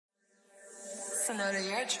another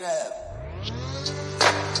air trap.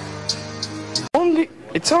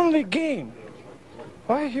 It's only a game.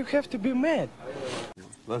 Why you have to be mad?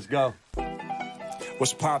 Let's go.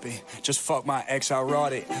 What's poppin'? Just fuck my ex, I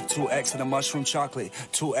wrought it. 2X in the mushroom chocolate.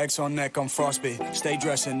 2X on neck, I'm frostbit. Stay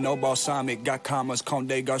dressing, no balsamic. Got commas, Conde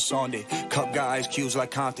Garçonde. Cup guys, cues like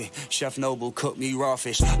Compton. Chef Noble, cook me raw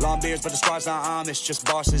fish. Long beards, but the squad's not Amish. Just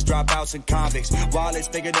bosses, dropouts, and convicts. Wallets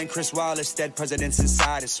bigger than Chris Wallace. Dead presidents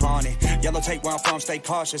inside, it's haunted. Yellow tape where I'm from, stay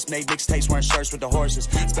cautious. Made mixtapes wearing shirts with the horses.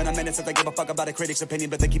 Spend a minute since they give a fuck about a critic's opinion,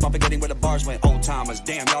 but they keep on forgetting where the bars went. Old timers,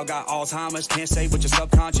 damn, y'all got Alzheimer's. Can't say what your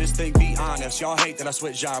subconscious think, be honest. Y'all hate that I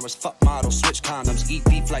switch genres, fuck models, switch condoms, eat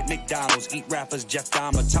beef like McDonald's, eat rappers, Jeff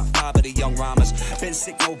Dahmer, top 5 of the young rhymers. Been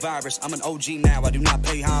sick, no virus, I'm an OG now, I do not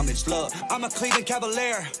pay homage. Look, I'm a Cleveland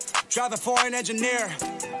Cavalier, driving foreign engineer.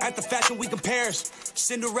 At the Fashion Week compares,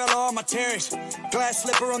 Cinderella on my terrace, glass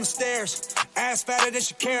slipper on the stairs, ass fatter than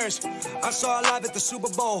Shakira's. I saw her live at the Super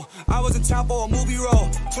Bowl, I was in town for a movie role,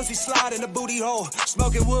 pussy slide in the booty hole,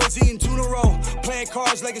 smoking woods, eating tuna roll, playing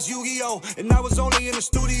cards like it's Yu-Gi-Oh! And I was only in the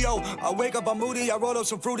studio, I wake up, I'm moody, I roll up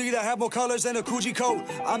some fruity that have more colors than a Coogee coat.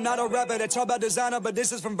 I'm not a rapper that talk about designer, but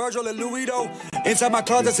this is from Virgil and Louis though. Inside my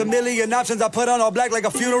closet's a million options, I put on all black like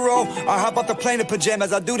a funeral. I hop off the plane in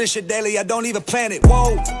pajamas, I do this shit daily, I don't even plan it,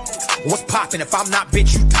 whoa. What's poppin'? If I'm not,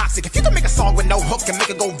 bitch, you toxic. If you can make a song with no hook and make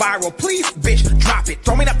it go viral, please, bitch, drop it.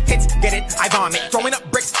 Throwing up hits, get it, I vomit. Throwing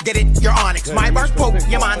up bricks, get it, you're onyx. My bars poke,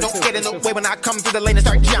 your mind don't get in the way when I come through the lane and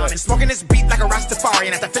start jamming. Smoking this beat like a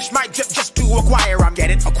Rastafarian. As the fish might drip just to acquire, I'm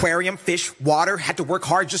getting aquarium, fish, water. Had to work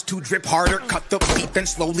hard just to drip harder. Cut the beat, then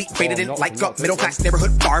slowly faded in like a middle-class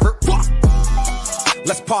neighborhood barber.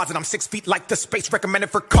 Let's pause it, I'm 6 feet like the space recommended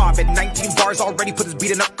for COVID. 19 bars already put his beat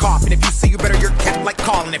in a coffin. If you say you better, you're kept like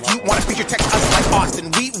Colin. If you want to feature, text us like Austin.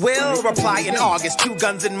 We will reply in August. 2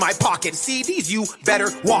 guns in my pocket. CDs, you better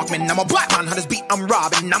Walkman. I'm a black man, hunter's beat, I'm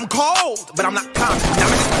robbing. I'm cold, but I'm not common. Now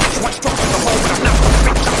I'm in this bitch, one stroke to the hole, but I'm not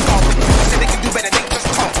bitch, I'm solving. Say they can do better, they just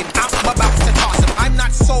talking. I'm about to toss them. I'm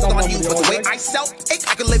not sold on you, but the way I sell it,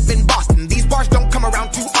 I could live in Boston. These bars don't come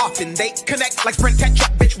around too often. They connect like sprint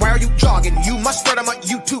ketchup, bitch, why are you jogging? You must start, I'm a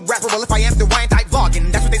YouTube rapper. Well, if I am, then why ain't I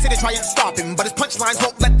vlogging? That's what they say to try and stop him, but his punchlines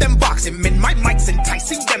won't let them box him. And my mic's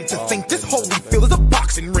enticing them to think this Holyfield is a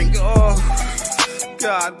boxing ring.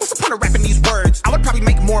 God, what's the point of rapping these words? I would probably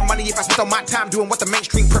make more money if I spent all my time doing what the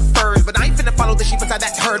mainstream prefers. But I ain't finna follow the sheep inside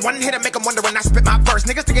that herd. One hit and make them wonder when I spit my verse.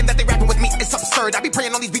 Niggas thinking that they rapping with me, it's absurd. I be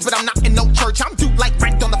praying on these beats, but I'm not in no church. I'm due like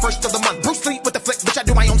ranked on the 1st of the month. Bruce Lee with the flick, bitch, I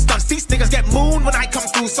do my own stunts. These niggas get moon when I come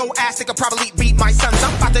through, so ass they could probably beat my sons.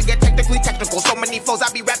 I'm about to get technically technical. So many flows, I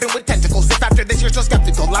be rapping with tentacles. If after this you're still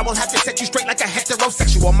skeptical, I will have to set you straight like a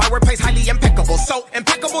heterosexual. My wordplay's highly impeccable, so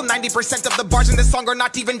impeccable. 90% of the bars in this song are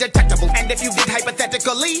not even detectable. And if you did hypothetically,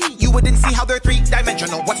 you wouldn't see how they're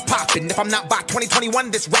 3-dimensional. What's poppin'? If I'm not by 2021,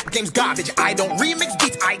 this rap game's garbage. I don't remix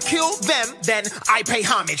beats, I kill them, then I pay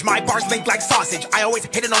homage. My bars link like sausage, I always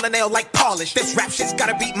hit it on the nail like polish. This rap shit's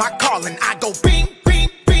gotta beat my calling. I go bing, bing,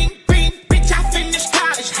 bing, bing, bitch, I finished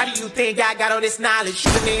college. How do you think I got all this knowledge?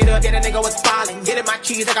 Shooting it up, get a nigga was falling. Getting my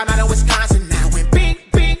cheese like I'm out of Wisconsin. Now I went bing,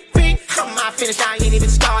 bing, bing. How am I finished? I ain't even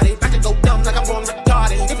started. About to go dumb like I'm going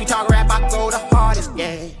retarded. If you talk rap, I go the hardest,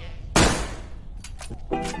 yeah.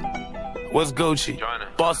 What's Gucci?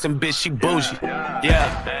 Boston bitch, she bougie.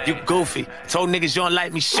 Yeah, you goofy. Told niggas you don't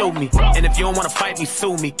like me, shoot me. And if you don't wanna fight me,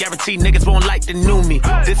 sue me. Guarantee niggas won't like the new me.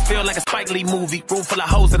 This feel like a Spike Lee movie. Room full of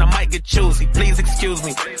hoes and I might get choosy. Please excuse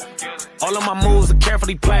me. All of my moves are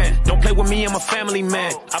carefully planned. Don't play with me, I'm a family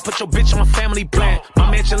man. I put your bitch on my family plan. My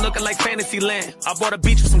mansion looking like fantasy land. I bought a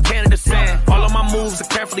beach with some Canada sand. All of my moves are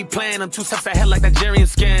carefully planned. I'm 2 steps ahead like Nigerian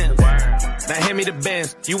scams. Now hand me the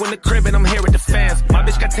bands. You in the crib and I'm here with the fans. My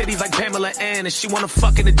bitch got titties like Pamela Ann, and she wanna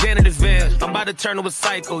fuck in the janitor's van. I'm about to turn to a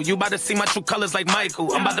psycho. You about to see my true colors like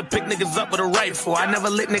Michael. I'm about to pick niggas up with a rifle. I never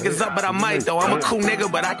lit niggas up, but I might though. I'm a cool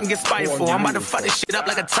nigga, but I can get spiteful. I'm about to fuck this shit up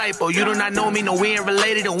like a typo. You do not know me, no, we ain't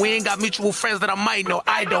related, and we ain't got mutual friends that I might know.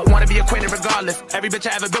 I don't wanna be acquainted regardless. Every bitch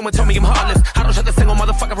I ever been with told me I'm heartless. I don't shut the single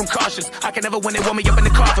motherfucker from cautious. I can never win it, want me up in the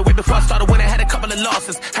coffin. Way before I started winning, had a couple of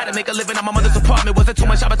losses. Had to make a living on my mother's apartment. Wasn't too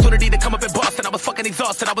much opportunity to come up in Boston. I was fucking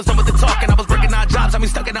exhausted, I was done with the talking. I was working odd jobs, I mean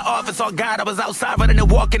stuck in the office. Oh God, I was outside running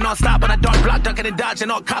and walking non-stop on a dark block, ducking and dodging.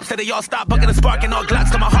 All cops said they all stop bucking and sparking. All Glocks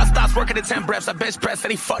till my heart stops working at 10 breaths. I bench press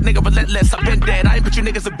any fuck nigga relentless. I've been dead, I ain't put you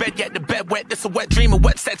niggas to bed yet. The bed wet, this a wet dream of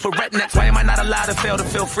wet sex with rednecks. Why am I not allowed to fail to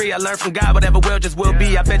feel free? I learned from God, whatever will just will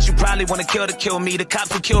be. I bet you probably wanna kill to kill me. The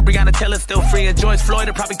cops who killed Breonna Taylor still free, and George Floyd Floyd,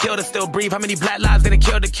 it probably killed to still breathe. How many black lives did it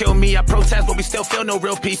kill to kill me? I protest, but we still feel no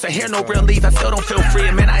real peace. I hear no real leads, I still don't feel free.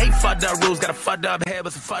 And man, I hate fucked up rules. Got a fucked up head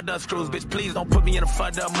with some fucked up screws. Bitch, please don't put me in a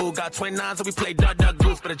fucked up mood. Got 29s, so we play duck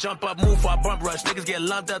goose. Better jump up, move for a bump rush. Niggas get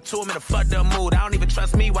lumped up too, I'm in a fucked up mood. I don't even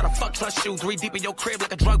trust me, why the fuck trust you? 3 deep in your crib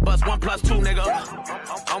like a drug bust, 1 + 2, nigga.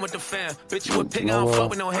 I'm with the fam. Bitch, you a pig, I don't fuck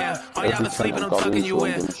with no hair. All y'all been sleeping, I'm tucking you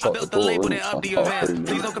in. I built the label, then up the event.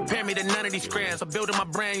 Please don't compare me to none of these scrams. I'm building my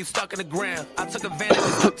brand, you stuck in the ground. I took advantage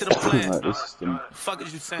and stuck to the plan. Fuck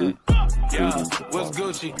is you saying? Yeah, what's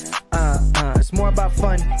Gucci? It's more about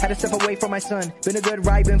fun. Had to step away from my son. Been a good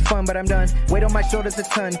ride, been fun, but I'm done. Weight on my shoulders a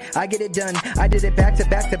ton. I get it done. I did it back to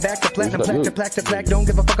back to back to platinum, plaque to plaque to plaque. Don't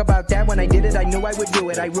give a fuck about that. When I did it, I knew I would do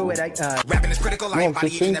it. I rue it. Rapping is critical. I embody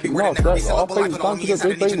each and every word and every syllable. I put on me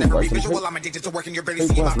inside and each and every visual. I'm addicted to working. You're barely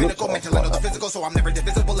seeing my pinnacle. Mental and the physical, so I'm never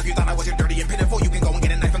divisible. If you thought I was your dirty and pitiful, you can go and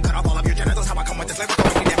get a knife and cut off all of your genitals. How I come with this lyrical.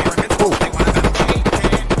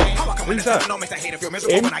 Who's that?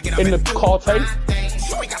 In the car tape?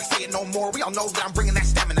 You ain't gotta say it no more. We all know that I'm bringing that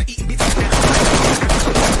stamina. Eating beats.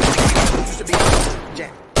 Used to be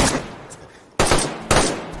Jack.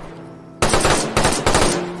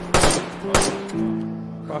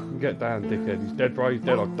 Fucking get down, dickhead. He's dead, bro. He's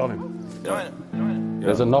dead. I've done him.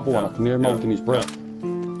 There's another one. I can hear him holding his breath.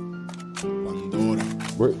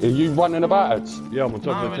 Are you running about it? Yeah, I'm on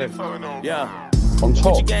top of the tent. Yeah. On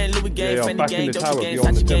top? Yeah, I'm back in the tower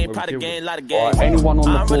beyond the tent. Anyone on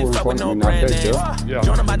the floor in front of me now dead, yeah?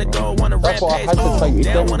 That's why I hesitated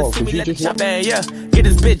then, bro, because you just... Yeah, get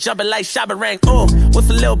this bitch jumping like Shabba Rank. Oh,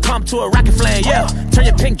 what's a little pump to a rocket flame? Yeah, turn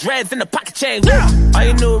your pink dreads into pocket chains. All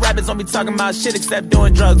you new rappers don't be talking about shit except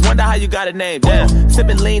doing drugs. Wonder how you got a name, damn.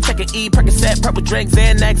 Sipping lean, taking E, Percocet, purple drink,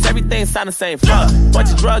 Xanax, everything sound the same. Fuck,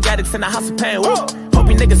 bunch of drug addicts in the house of pain. Woo. Hope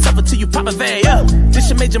you niggas suffer till you pop a vein, yeah. This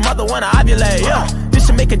should make your mother wanna ovulate, yeah. This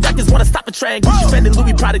should make conductors wanna stop a train. Gucci, Fendi,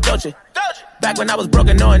 Louis, Prada, Dolce. Back when I was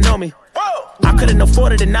broken, no one know me. I couldn't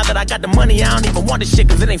afford it, and now that I got the money, I don't even want this shit,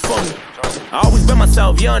 cause it ain't for me. I always been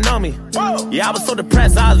myself, you don't know me. Yeah, I was so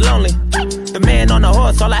depressed, I was lonely. The man on the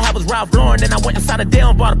horse, all I had was Ralph Lauren, then I went inside a deal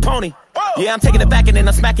and bought a pony. Yeah, I'm taking it back and then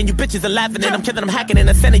I'm smacking you bitches and laughing and I'm killing them, hacking and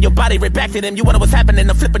I'm sending your body right back to them. You wonder what's happening,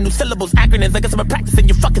 I'm flipping new syllables, acronyms. I guess I'm practicing,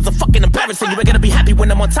 you fuckers are fucking embarrassing. You ain't gonna be happy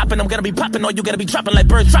when I'm on top and I'm gonna be popping, or you gonna be dropping like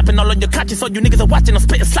birds dropping all on your conscience. All you niggas are watching, I'm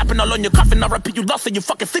spitting, slapping all on your coffin. I repeat, you lost and you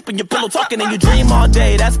fucking sleeping, your pillow talking and you dream all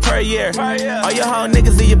day, that's per year. All your whole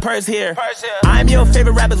niggas in your purse here. I'm your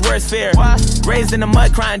favorite rapper's worst fear. Raised in the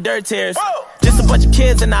mud crying dirt tears. Just a bunch of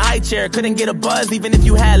kids in a high chair. Couldn't get a buzz even if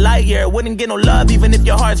you had light year. Wouldn't get no love even if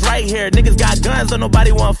your heart's right here. Niggas got guns, so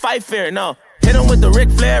nobody wanna fight fair, no. Hit him with the Ric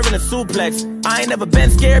Flair and a suplex. I ain't never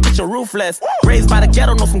been scared, bitch, you're ruthless. Raised by the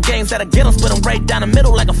ghetto, know some games that I get them, split them right down the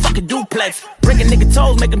middle like a fucking duplex. Breaking nigga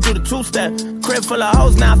toes, make them do the 2-step. Crib full of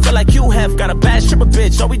hoes, now I feel like you have. Got a bad stripper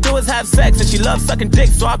bitch, all we do is have sex. And she loves sucking dick,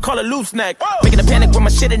 so I call her loose neck. Making a panic with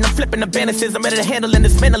my shit and I'm flipping the bandages. I'm ready to handle and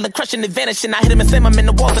dismantle and crushing and vanishing. I hit him and slam him in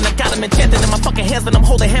the walls and I got him enchanted in my fucking hands. And I'm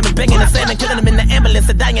holding hammers, banging and slamming, killing him in the ambulance.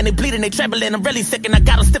 They're dying, they bleeding, they trembling. I'm really sick and I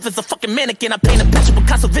got him stiff as a fucking mannequin. I paint a picture with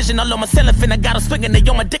Picasso vision all on my cellophane. I got him swinging, they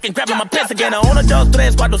on my dick and grabbing my pants again. I own a dog,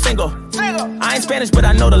 3, 4, single. I ain't Spanish, but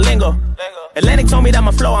I know the lingo. Atlantic told me that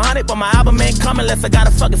my flow 100, but my album ain't coming unless I got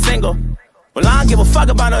a fucking single. Well, I don't give a fuck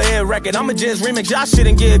about no hit record. I'ma just remix y'all shit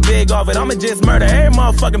and get big off it. I'ma just murder every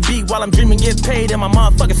motherfucking beat while I'm dreaming, get paid in my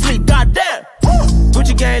motherfucking sleep. Goddamn.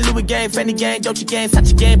 Gucci gang, Louis gang, Fendi gang, Dolce gang,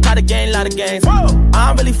 Sachi gang, Prada gang, lot of gangs. I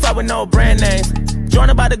don't really fuck with no brand names. Join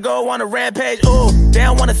about to go on a rampage, ooh. They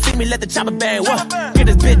don't wanna see me, let the chopper bang, whoa. Get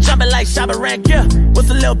this bitch jumping like Shabba Rank, yeah. What's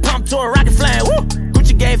a little pump to a rocket flame, woo.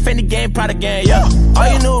 Gucci gang, Fendi gang, Prada gang, yeah. All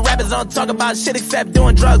you new rappers don't talk about shit except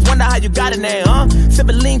doing drugs. Wonder how you got a name, huh?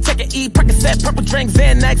 Sipping lean, taking E, Percocet, purple drink,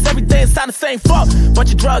 Xanax, everything sound the same, fuck.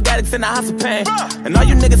 Bunch of drug addicts in the house of pain. And all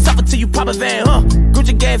you niggas suffer till you pop a vein, huh?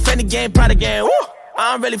 Gucci gang, Fendi gang, Prada gang, woo.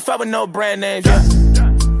 I don't really fuck with no brand names, yeah.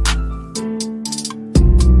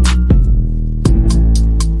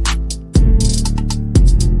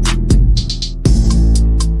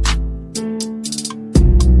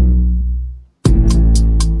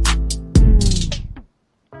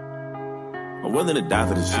 I'm willing to die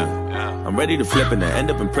for this shit. I'm ready to flip and end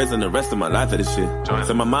up in prison the rest of my life for this shit.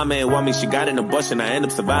 So my mama ain't want me, she got in a bush and I end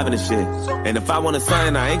up surviving this shit. And if I want a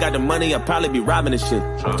son, I ain't got the money, I'll probably be robbing this shit.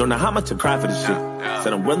 Don't know how much to cry for this shit.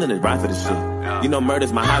 Said I'm willing to ride for this shit. You know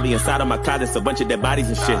murder's my hobby, inside of my closet's a bunch of dead bodies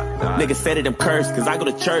and shit. Niggas said it, I'm cursed, cause I go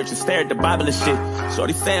to church and stare at the Bible and shit.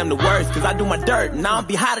 Shorty say I'm the worst, cause I do my dirt, and I don't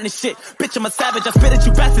be hiding this shit. Bitch, I'm a savage, I spit at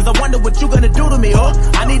you bastards, I wonder what you gonna do to me, oh.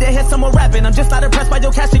 I need to hear someone rapping, I'm just not impressed by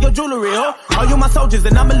your cash and your jewelry, oh. All you my soldiers,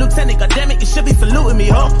 and I'm a lieutenant, goddammit, you should be saluting me,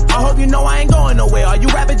 oh. I hope you know I ain't going nowhere, all you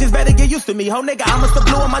rappers just better get used to to me. Ho nigga, I must have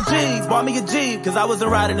blew on my G's. Bought me a Jeep, cause I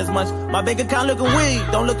wasn't riding as much. My bank account looking weak,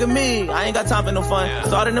 don't look at me. I ain't got time for no fun.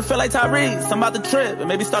 Starting to feel like Tyrese, I'm about to trip and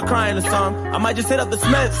maybe start crying or something. I might just hit up the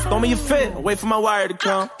Smiths, throw me a fit, wait for my wire to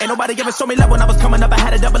come. Ain't nobody ever show me love when I was coming up. I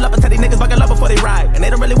had to double up and tell these niggas fucking love before they ride. And they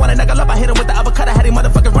don't really want to knuckle up, I hit them with the uppercut. I had these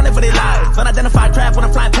motherfuckers running for their lives. Unidentified craft when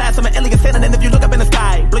I'm flying past, I'm an alien sailing. And if you look up in the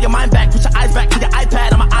sky, blow your mind back, put your eyes back to your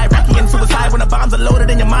iPad. I'm an Iraqi and suicide when the bombs are loaded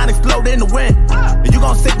and your mind exploded in the wind. And you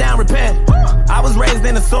gon' sit down, repent. I was raised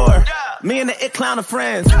in the sword. Me and the it clown are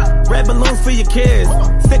friends. Red balloons for your kids.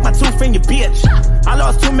 Stick my tooth in your bitch. I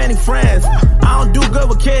lost too many friends. I don't do good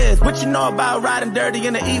with kids. What you know about riding dirty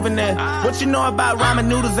in the evening? What you know about ramen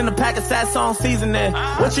noodles in a pack of Saison seasoning?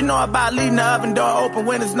 What you know about leaving the oven door open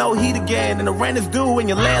when there's no heat again? And the rent is due and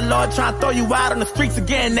your landlord trying to throw you out on the streets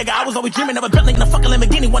again. Nigga, I was always dreaming of a Bentley and a fucking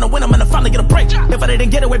Lamborghini. Wanna win them and I finally get a break. If I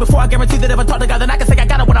didn't get away before, I guarantee that if I talk to God, then I can say I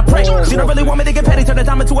got it when I pray. She don't really want me to get petty, turn the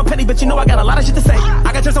time into a penny, but you know I got a lot of shit to say.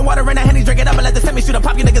 I got just some water in a Henny, drink it up and let the semi shoot up,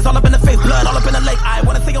 pop you niggas all up in the face, blood all up in the lake. I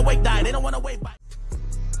wanna see a wake die, they don't wanna wait.